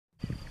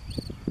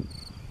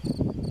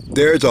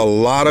There's a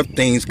lot of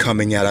things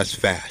coming at us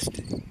fast.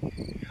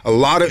 A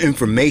lot of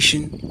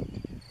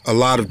information, a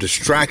lot of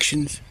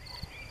distractions,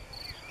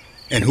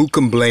 and who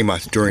can blame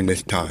us during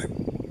this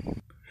time?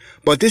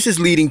 But this is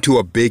leading to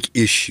a big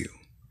issue.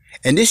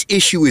 And this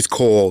issue is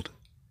called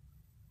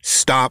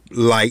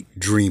Stoplight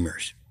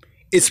Dreamers.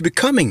 It's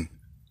becoming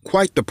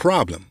quite the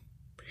problem.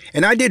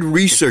 And I did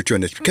research on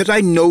this because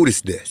I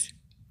noticed this.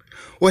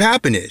 What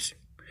happened is,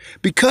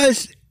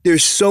 because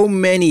there's so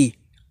many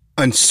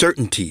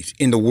uncertainties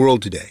in the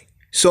world today,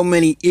 so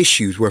many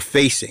issues we're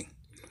facing,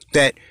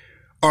 that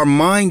our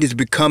mind is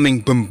becoming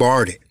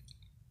bombarded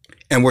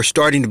and we're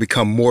starting to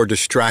become more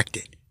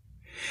distracted.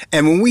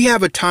 And when we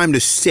have a time to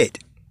sit,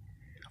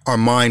 our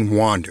mind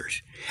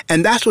wanders.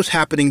 And that's what's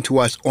happening to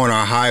us on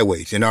our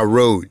highways and our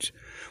roads.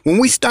 When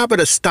we stop at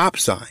a stop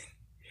sign,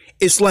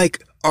 it's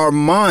like our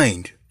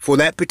mind, for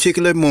that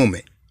particular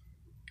moment,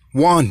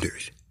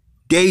 wanders,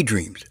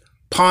 daydreams,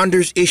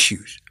 ponders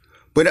issues.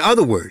 But in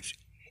other words,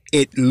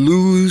 it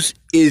loses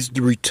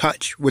the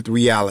touch with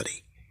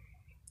reality.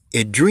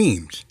 It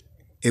dreams.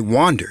 It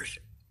wanders.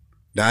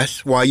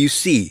 That's why you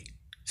see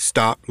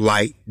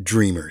Stoplight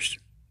Dreamers.